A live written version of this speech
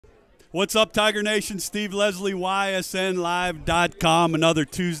What's up, Tiger Nation? Steve Leslie, YSNLive.com. Another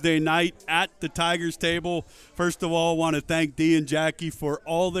Tuesday night at the Tigers table. First of all, I want to thank Dee and Jackie for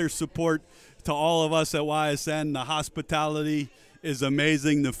all their support to all of us at YSN. The hospitality is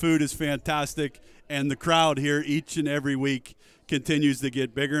amazing. The food is fantastic. And the crowd here each and every week continues to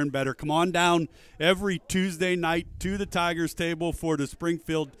get bigger and better. Come on down every Tuesday night to the Tigers table for the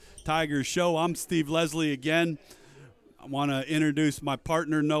Springfield Tigers show. I'm Steve Leslie again. I want to introduce my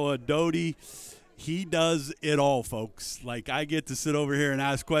partner, Noah Doty. He does it all, folks. Like, I get to sit over here and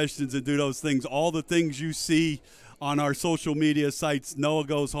ask questions and do those things. All the things you see on our social media sites, Noah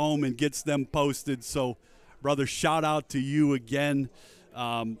goes home and gets them posted. So, brother, shout out to you again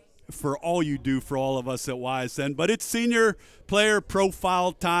for all you do for all of us at YSN. But it's senior player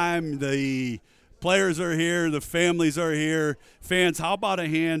profile time. The players are here. The families are here. Fans, how about a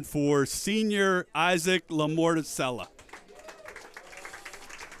hand for senior Isaac LaMorticella?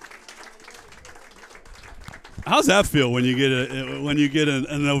 How's that feel when you get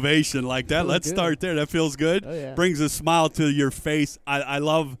an ovation like that? Let's start there. That feels good. Oh, yeah. Brings a smile to your face. I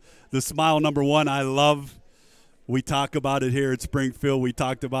love the smile. Number one, we talk about it here at Springfield. We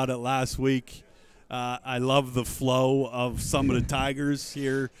talked about it last week. I love the flow of some of the Tigers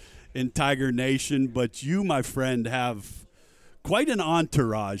here in Tiger Nation. But you, my friend, have quite an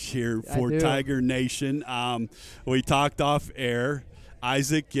entourage here for Tiger Nation. We talked off air.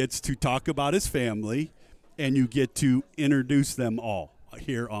 Isaac gets to talk about his family, and you get to introduce them all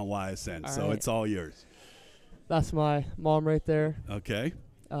here on YSN. All so right. It's all yours. That's my mom right there. Okay.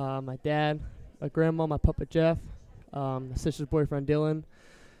 My dad, my grandma, my papa Jeff, my sister's boyfriend Dylan,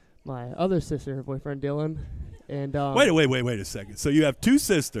 my other sister, her boyfriend Dylan, and Wait a second. So you have two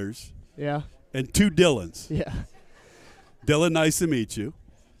sisters. Yeah. And two Dylans. Yeah. Dylan, nice to meet you.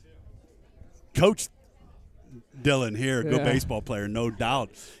 Coach Dylan here, good baseball player, no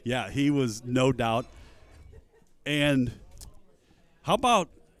doubt. Yeah, he was no doubt. And how about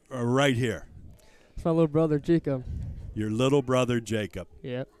right here? It's my little brother Jacob. Your little brother Jacob.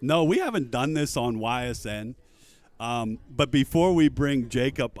 Yep. No, we haven't done this on YSN. But before we bring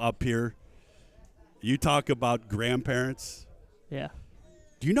Jacob up here, you talk about grandparents. Yeah.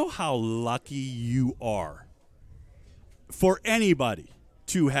 Do you know how lucky you are for anybody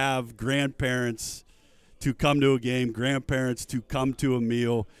to have grandparents to come to a game, grandparents to come to a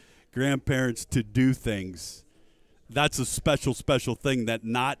meal, grandparents to do things? That's a special, special thing that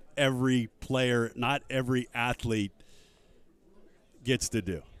not every player, not every athlete gets to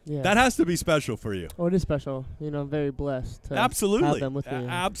do. Yeah. That has to be special for you. Oh, it is special. You know, I'm very blessed to Absolutely. have them with me.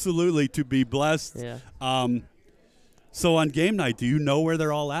 Absolutely, to be blessed. Yeah. So on game night, do you know where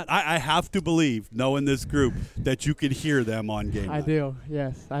they're all at? I have to believe, knowing this group, that you could hear them on game night. I do,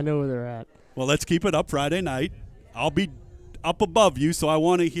 yes. I know where they're at. Well, let's keep it up Friday night. I'll be up above you, so I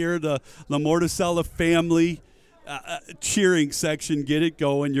want to hear the LaMorticella family cheering section. Get it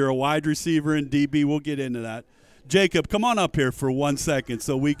going. You're a wide receiver in DB. We'll get into that. Jacob, come on up here for 1 second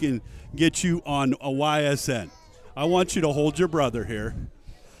so we can get you on a YSN. I want you to hold your brother here.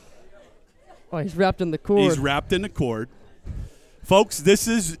 Oh, he's wrapped in the cord. He's wrapped in the cord. Folks, this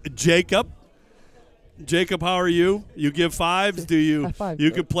is Jacob. Jacob, how are you? You give fives? Do you? High five.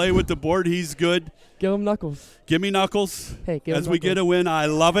 You can play with the board. He's good. Give him knuckles. Give me knuckles. Hey, give him As we get a knuckles. win, I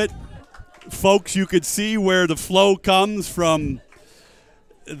love it. Folks, you could see where the flow comes from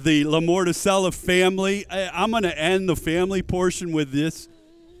the LaMorticella family. I'm going to end the family portion with this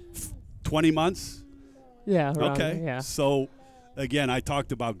 20 months. Yeah, around Okay. there, yeah. So, again, I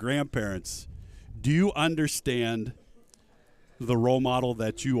talked about grandparents. Do you understand the role model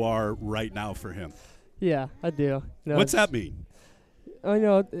that you are right now for him? Yeah, I do. You know, What's that mean? I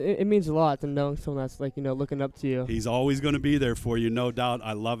know it means a lot to know someone that's like, you know, looking up to you. He's always going to be there for you, no doubt.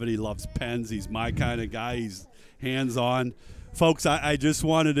 I love it. He loves pens. He's my kind of guy. He's hands-on. Folks, I just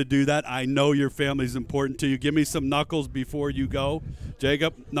wanted to do that. I know your family's important to you. Give me some knuckles before you go.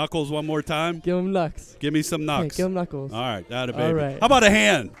 Jacob, knuckles one more time. Give him knucks. Give me some Hey, knucks. give him knuckles. All right, that a All baby. right. How about a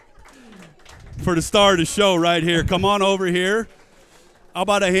hand for the star of the show right here? Come on over here. How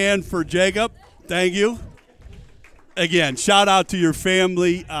about a hand for Jacob? Thank you. Again, shout out to your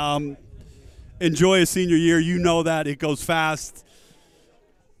family. Enjoy a senior year. You know that. It goes fast.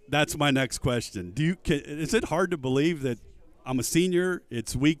 That's my next question. Is it hard to believe that I'm a senior?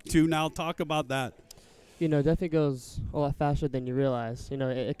 It's week 2 now. Talk about that. You know, it definitely goes a lot faster than you realize. You know,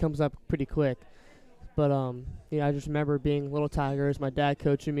 it comes up pretty quick. But, you know, I just remember being little Tigers, my dad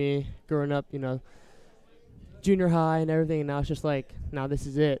coaching me, growing up, you know, junior high and everything. And now it's just like, now this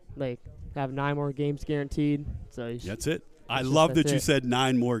is it. Like, I have 9 more games guaranteed. So That's it. I love that you said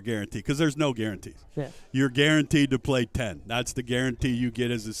 9 more guaranteed, because there's no guarantees. Yeah. You're guaranteed to play 10. That's the guarantee you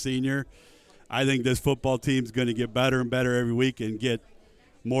get as a senior. I think this football team's going to get better and better every week and get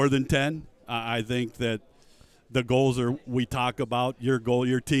more than 10. I think that the goals we talk about, your goal,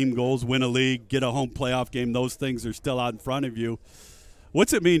 your team goals, win a league, get a home playoff game, those things are still out in front of you.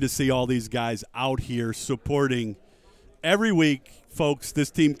 What's it mean to see all these guys out here supporting every week, folks? This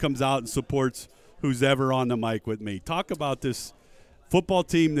team comes out and supports who's ever on the mic with me. Talk about this football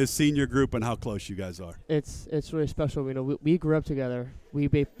team, this senior group, and how close you guys are. It's really special. You know, we grew up together. We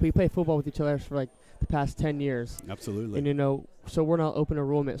play football with each other for like the past 10 years. Absolutely. And, you know, so we're not open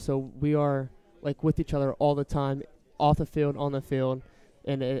enrollment. So we are like with each other all the time, off the field, on the field,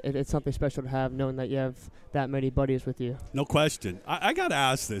 and it's something special to have, knowing that you have that many buddies with you. No question. I got to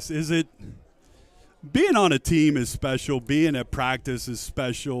ask this. Is it being on a team is special, being at practice is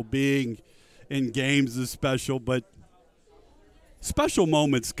special, being in games is special, but special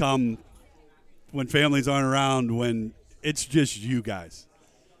moments come when families aren't around, when it's just you guys.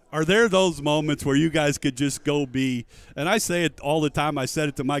 Are there those moments where you guys could just go be, and I say it all the time, I said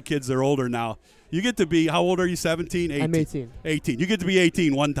it to my kids, they're older now, you get to be, how old are you, 17, 18? I'm 18. 18. You get to be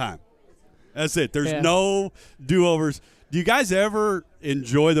 18 one time. That's it. There's no do-overs. Do you guys ever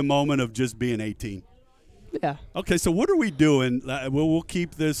enjoy the moment of just being 18? Yeah. Okay, so what are we doing? We'll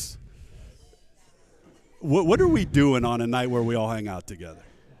keep this. What are we doing on a night where we all hang out together?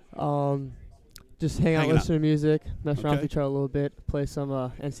 Just hang out, listen to music, mess around Okay. with each other a little bit, play some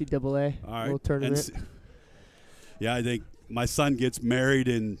NCAA, All right. a little tournament. Yeah, I think my son gets married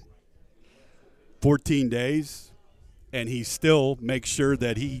in 14 days, and he still makes sure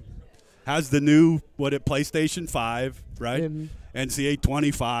that he has the new, PlayStation 5, right? NCAA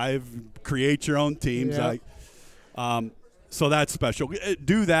 25, create your own teams. Yeah. So that's special.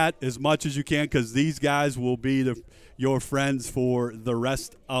 Do that as much as you can, because these guys will be your friends for the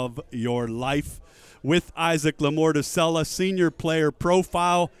rest of your life. With Isaac LaMorticella, senior player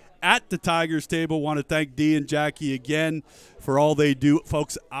profile at the Tigers table. Want to thank Dee and Jackie again for all they do.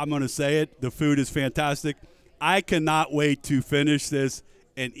 Folks, I'm going to say it. The food is fantastic. I cannot wait to finish this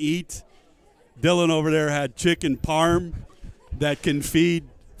and eat. Dylan over there had chicken parm that can feed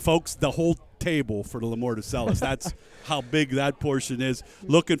folks the whole table for the LaMorticellas. That's how big that portion is.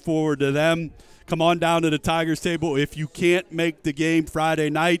 Looking forward to them. Come on down to the Tigers table. If you can't make the game Friday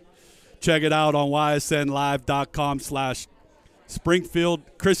night, check it out on ysnlive.com/Springfield.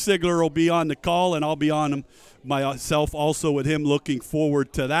 Chris Sigler will be on the call, and I'll be on myself also with him. Looking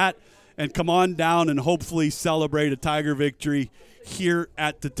forward to that. And come on down and hopefully celebrate a Tiger victory here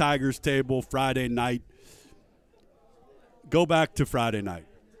at the Tigers table Friday night. Go back to Friday night.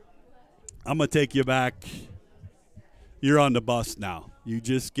 I'm going to take you back. You're on the bus now. You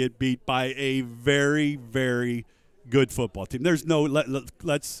just get beat by a very, very good football team. There's no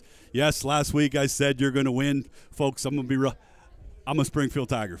yes, last week I said you're going to win. Folks, I'm a Springfield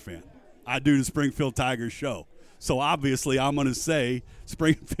Tiger fan. I do the Springfield Tigers show. So obviously I'm going to say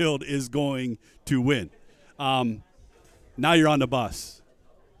Springfield is going to win. Now you're on the bus.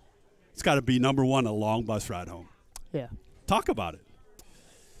 It's got to be, number one, a long bus ride home. Yeah. Talk about it.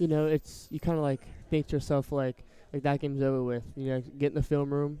 You know, you kind of like think to yourself like that game's over with. You know, get in the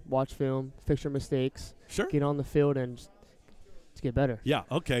film room, watch film, fix your mistakes. Sure. Get on the field and just get better. Yeah,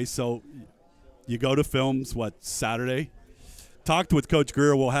 okay, so you go to films, Saturday? Talked with Coach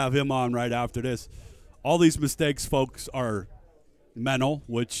Greer. We'll have him on right after this. All these mistakes, folks, are mental,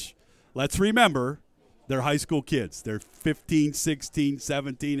 which, let's remember, they're high school kids. They're 15, 16,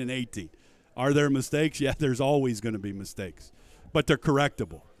 17, and 18. Are there mistakes? Yeah, there's always going to be mistakes, but they're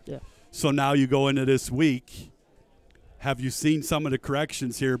correctable. Yeah. So now you go into this week. Have you seen some of the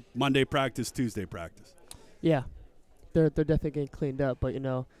corrections here, Monday practice, Tuesday practice? Yeah. They're definitely getting cleaned up, but, you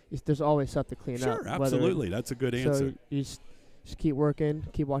know, there's always stuff to clean up. Sure, absolutely. That's a good answer. So you just keep working,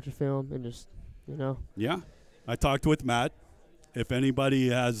 keep watching film, and just, you know. Yeah. I talked with Matt. If anybody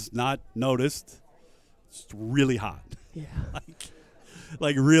has not noticed, it's really hot. Yeah.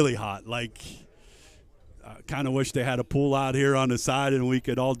 like really hot. Kind of wish they had a pool out here on the side and we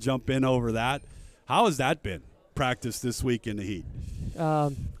could all jump in over that. How has that been, practice this week in the heat?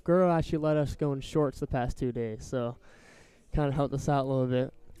 Girl actually let us go in shorts the past 2 days, so kind of helped us out a little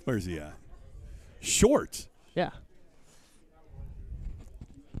bit. Where's he at? Shorts? Yeah.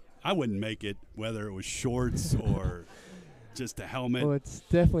 I wouldn't make it whether it was shorts or just a helmet. Well, it's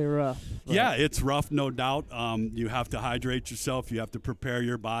definitely rough. Yeah, it's rough, no doubt. You have to hydrate yourself. You have to prepare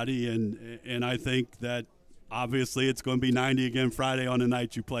your body, and I think that obviously it's going to be 90 again Friday on the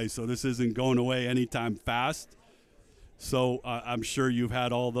night you play, so this isn't going away anytime fast. So I'm sure you've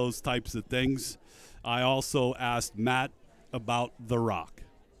had all those types of things. I also asked Matt about The Rock?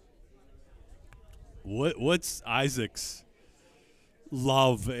 What's Isaac's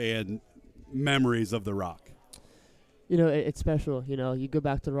love and memories of The Rock? You know, it's special. You know, you go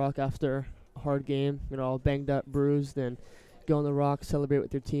back to the Rock after a hard game, you know, all banged up, bruised, and go on the Rock, celebrate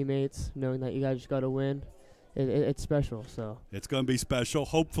with your teammates, knowing that you guys just got to win. It's special. So it's going to be special.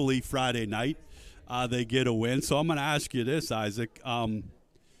 Hopefully Friday night they get a win. So I'm going to ask you this, Isaac.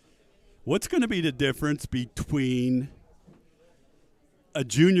 What's going to be the difference between a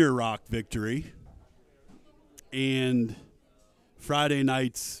junior Rock victory and Friday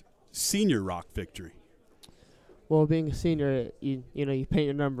night's senior Rock victory? Well, being a senior, you know, you paint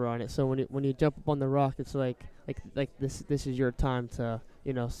your number on it. So when you jump up on the Rock, it's like this is your time to,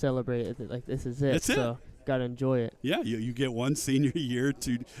 you know, celebrate it. Like this is it. That's so it. Gotta enjoy it. Yeah, you get one senior year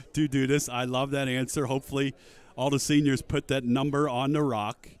to do this. I love that answer. Hopefully, all the seniors put that number on the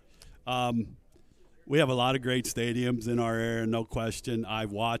Rock. We have a lot of great stadiums in our area, no question.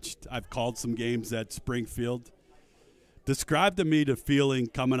 I've called some games at Springfield. Describe to me the feeling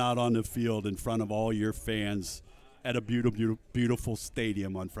coming out on the field in front of all your fans at a beautiful, beautiful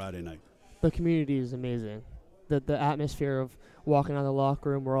stadium on Friday night. The community is amazing. The atmosphere of walking out of the locker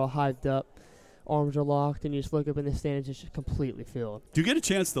room, we're all hyped up, arms are locked, and you just look up in the stands, it's just completely filled. Do you get a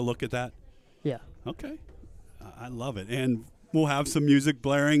chance to look at that? Yeah. Okay. I love it. And we'll have some music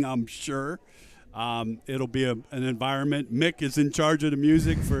blaring, I'm sure. It'll be an environment. Mick is in charge of the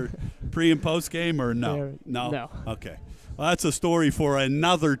music for pre- and post-game, or no? No. Okay. Well, that's a story for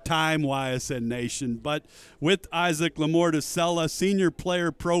another time, YSN Nation. But with Isaac LaMorticella, senior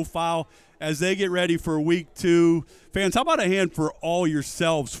player profile, as they get ready for week 2. Fans, how about a hand for all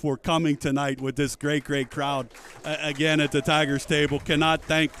yourselves for coming tonight with this great, great crowd again at the Tigers table. Cannot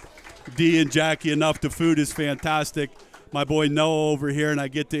thank Dee and Jackie enough. The food is fantastic. My boy Noah over here, and I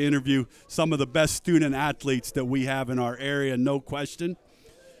get to interview some of the best student athletes that we have in our area, no question.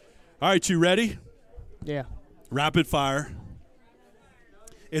 All right, you ready? Yeah. Rapid fire.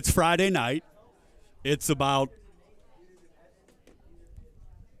 It's Friday night. It's about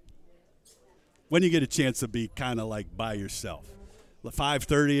when you get a chance to be kind of like by yourself.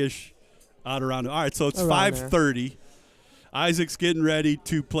 5:30-ish, out around. All right, so it's 5:30. Isaac's getting ready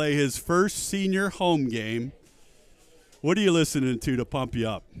to play his first senior home game. What are you listening to pump you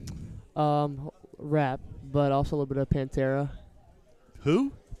up? Rap, but also a little bit of Pantera.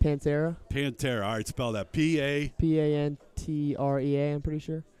 Who? Pantera. Pantera. All right, spell that. P-A. P-A-N-T-R-E-A, I'm pretty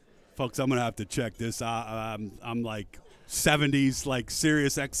sure. Folks, I'm going to have to check this. I'm like 70s, like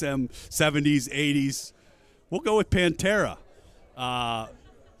Sirius XM, 70s, 80s. We'll go with Pantera.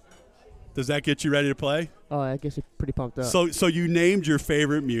 Does that get you ready to play? Oh, I guess you're pretty pumped up. So you named your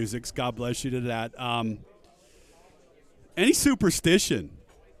favorite musics. God bless you to that. Any superstition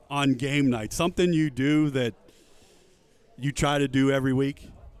on game night? Something you do that you try to do every week?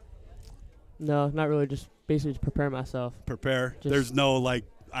 No, not really. Just basically just prepare myself. Prepare? There's no, like,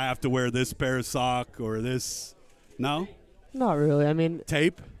 I have to wear this pair of sock or this? No? Not really. I mean,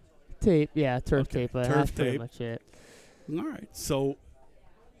 tape? Tape, yeah, turf tape. But that's pretty much it. All right. So,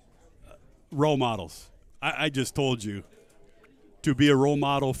 role models. I just told you, to be a role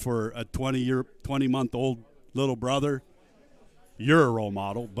model for a 20-month-old little brother, you're a role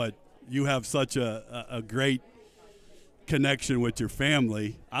model, but you have such a great connection with your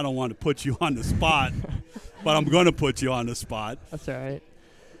family. I don't want to put you on the spot, but I'm going to put you on the spot. That's all right.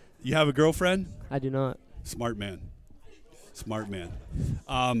 You have a girlfriend? I do not. Smart man. Smart man.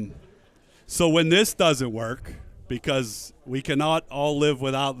 So when this doesn't work, because we cannot all live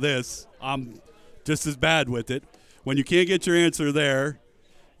without this, I'm just as bad with it. When you can't get your answer there,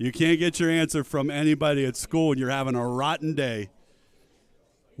 you can't get your answer from anybody at school, and you're having a rotten day,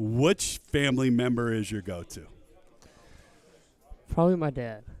 which family member is your go-to? Probably my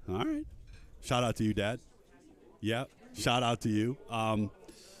dad. All right. Shout out to you, Dad. Yeah, shout out to you.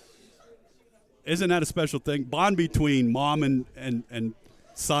 Isn't that a special thing? Bond between mom and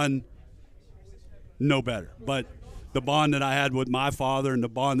son, no better. But the bond that I had with my father and the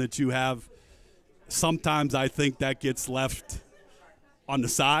bond that you have, sometimes I think that gets left on the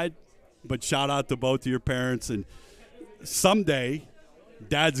side. But shout out to both of your parents. And someday,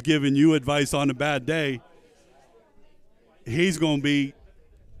 Dad's giving you advice on a bad day. He's going to be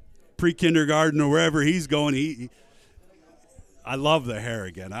pre-kindergarten or wherever he's going. I love the hair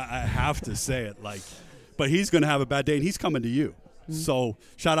again. I have to say it. But he's going to have a bad day, and he's coming to you. Mm-hmm. So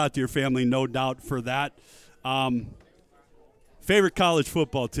shout out to your family, no doubt for that. Favorite college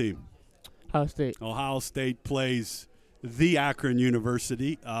football team? Ohio State. Ohio State plays the Akron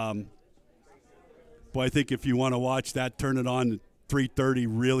University. Boy, I think if you want to watch that, turn it on at 3:30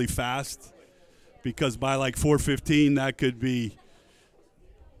 really fast. because by like 4:15 that could be.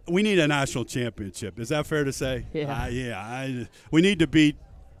 We need a national championship. Is that fair to say? Yeah. We need to beat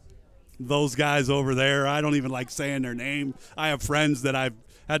those guys over there. I don't even like saying their name. I have friends that I've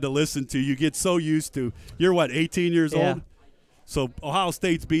had to listen to. You get so used to. You're what, 18 years old? So Ohio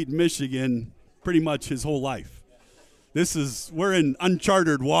State's beaten Michigan pretty much his whole life. We're in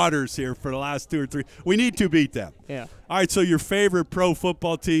uncharted waters here for the last 2 or 3. We need to beat them. Yeah. All right, so your favorite pro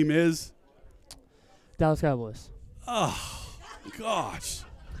football team is? Dallas Cowboys. Oh, gosh.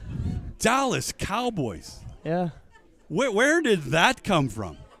 Dallas Cowboys. Yeah. Where did that come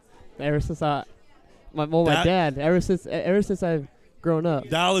from? Ever since my dad. Ever since I've grown up.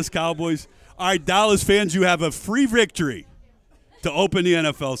 Dallas Cowboys. All right, Dallas fans, you have a free victory to open the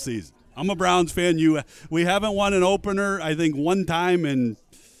NFL season. I'm a Browns fan. We haven't won an opener, I think, one time in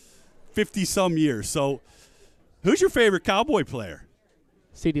 50-some years. So who's your favorite Cowboy player?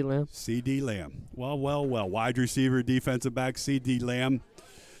 CeeDee Lamb. CeeDee Lamb. Well. Wide receiver, defensive back, CeeDee Lamb.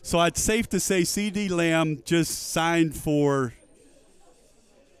 So it's safe to say CeeDee Lamb just signed for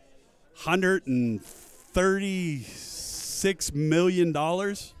 $136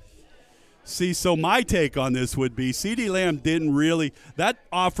 million. See, so my take on this would be CeeDee Lamb didn't really – that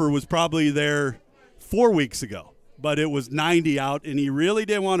offer was probably there 4 weeks ago, but it was 90 out, and he really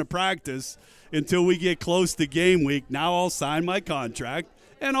didn't want to practice until we get close to game week. Now I'll sign my contract,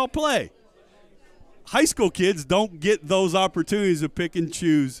 and I'll play. High school kids don't get those opportunities to pick and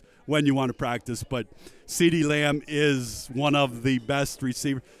choose when you want to practice, but CeeDee Lamb is one of the best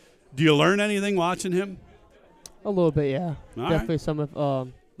receivers. Do you learn anything watching him? A little bit, yeah. All Definitely right. some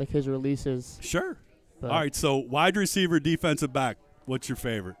of like his releases. Sure. But All right, so wide receiver, defensive back, what's your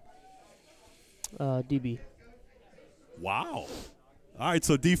favorite? DB. Wow. All right,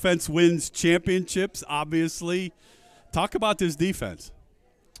 so defense wins championships, obviously. Talk about this defense.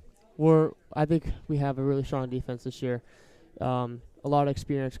 I think we have a really strong defense this year. A lot of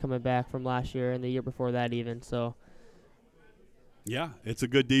experience coming back from last year and the year before that even. So, yeah, it's a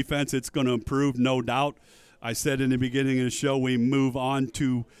good defense. It's going to improve, no doubt. I said in the beginning of the show we move on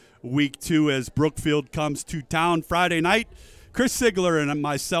to week 2 as Brookfield comes to town Friday night. Chris Sigler and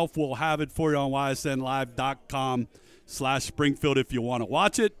myself will have it for you on ysnlive.com/Springfield if you want to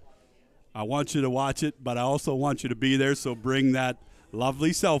watch it. I want you to watch it, but I also want you to be there, so bring that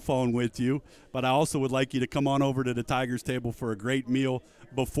lovely cell phone with you. But I also would like you to come on over to the Tigers table for a great meal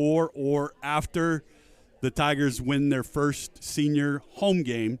before or after the Tigers win their first senior home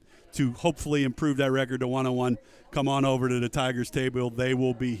game to hopefully improve that record to 1-1. Come on over to the Tigers table. They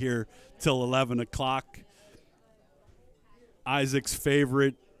will be here till 11 o'clock. Isaac's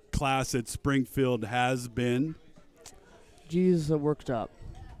favorite class at Springfield has been? Jesus, a workshop.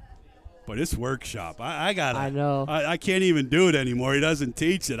 But it's workshop. I know. I can't even do it anymore. He doesn't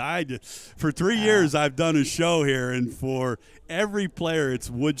teach it. For 3 years, I've done a show here, and for every player, it's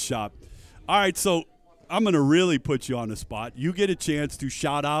wood shop. All right, so I'm going to really put you on the spot. You get a chance to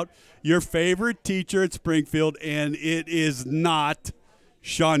shout out your favorite teacher at Springfield, and it is not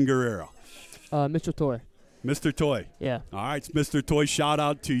Sean Guerrero. Mr. Toy. Mr. Toy. Yeah. All right, Mr. Toy, shout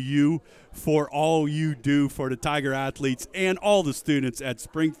out to you for all you do for the Tiger athletes and all the students at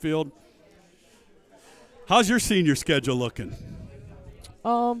Springfield. How's your senior schedule looking?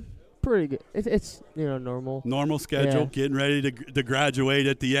 Pretty good. It's normal. Normal schedule, Yeah. Getting ready to graduate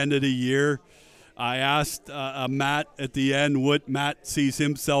at the end of the year. I asked Matt at the end what Matt sees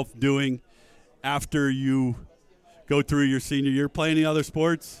himself doing after you go through your senior year. Play any other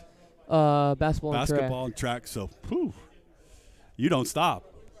sports? Basketball And track. So, you don't stop.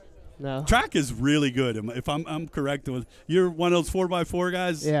 No. Track is really good. If I'm correct, you're one of those 4x4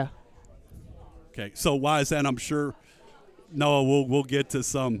 guys. Yeah. Okay. So why is that? I'm sure Noah we'll get to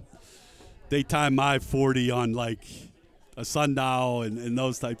some daytime 40 on like a sundial and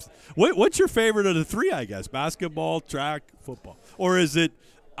those types. What's your favorite of the three? I guess basketball, track, football, or is it?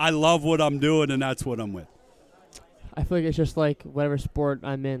 I love what I'm doing and that's what I'm with. I feel like it's just like whatever sport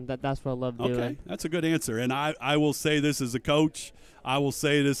I'm in, that's what I love doing. Okay, that's a good answer. And I will say this as a coach. I will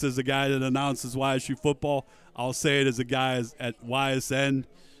say this as a guy that announces YSU football. I'll say it as a guy at YSN.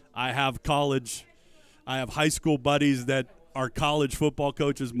 I have high school buddies that are college football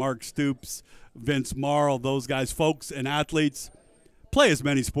coaches, Mark Stoops, Vince Marl, those guys, folks and athletes. Play as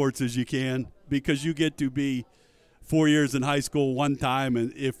many sports as you can because you get to be 4 years in high school one time,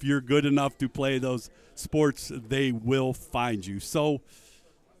 and if you're good enough to play those sports, they will find you. So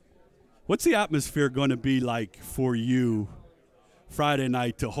what's the atmosphere going to be like for you Friday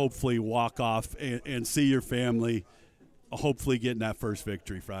night to hopefully walk off and see your family, hopefully getting that first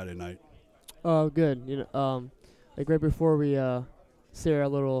victory Friday night? Oh, good. Like right before we say our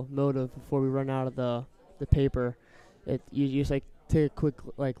little motive before we run out of the paper. You just like take a quick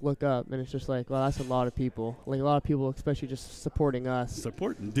look up, and it's just like, well, that's a lot of people. Like a lot of people, especially just supporting us.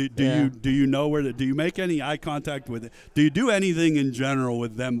 Supporting. Do you know where do you make any eye contact with it? Do you do anything in general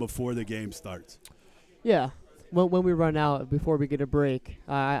with them before the game starts? Yeah. When we run out, before we get a break,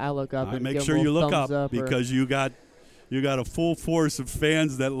 I look up and make give sure them a you look up because you got a full force of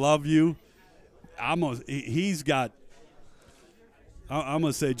fans that love you. I'm gonna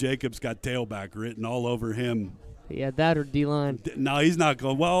say Jacob's got tailback written all over him. Yeah, that or D-line. No, he's not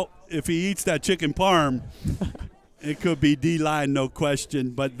going. Well, if he eats that chicken parm, it could be D-line, no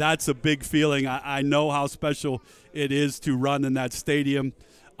question. But that's a big feeling. I know how special it is to run in that stadium.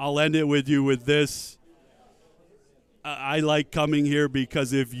 I'll end it with you with this. I like coming here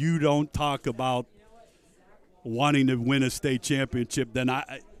because if you don't talk about wanting to win a state championship, then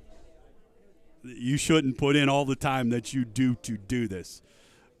you shouldn't put in all the time that you do to do this.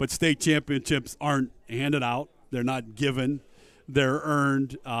 But state championships aren't handed out. They're not given. They're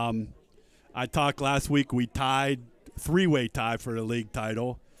earned. I talked last week. We tied, three-way tie for the league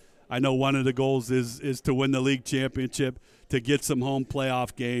title. I know one of the goals is to win the league championship, to get some home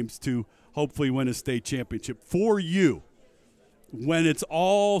playoff games, to hopefully win a state championship. For you, when it's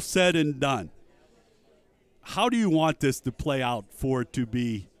all said and done, how do you want this to play out for it to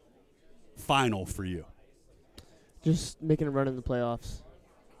be final for you? Just making a run in the playoffs.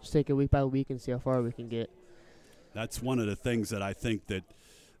 Just take it week by week and see how far we can get. That's one of the things that I think that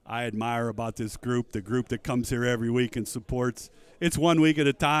I admire about this group, the group that comes here every week and supports. It's 1 week at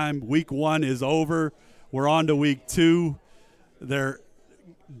a time. Week 1 is over. We're on to week 2. They're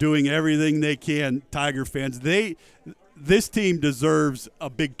doing everything they can, Tiger fans. This team deserves a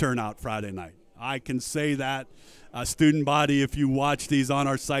big turnout Friday night. I can say that. Student body, if you watch these on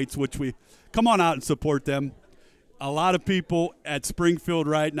our sites, come on out and support them. A lot of people at Springfield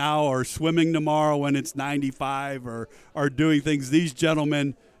right now are swimming tomorrow when it's 95 or are doing things. These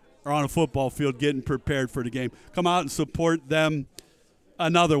gentlemen are on a football field getting prepared for the game. Come out and support them.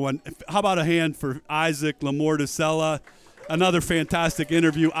 Another one. How about a hand for Isaac LaMorticella? Another fantastic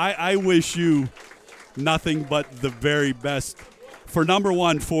interview. I wish you nothing but the very best. For number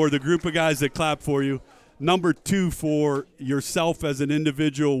 1, for the group of guys that clap for you. Number 2, for yourself as an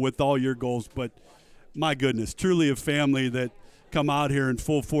individual with all your goals. But my goodness, truly a family that come out here in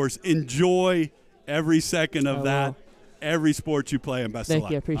full force. Enjoy every second of that, every sport you play, and best of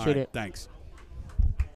luck. Thank you. I appreciate it. Thanks.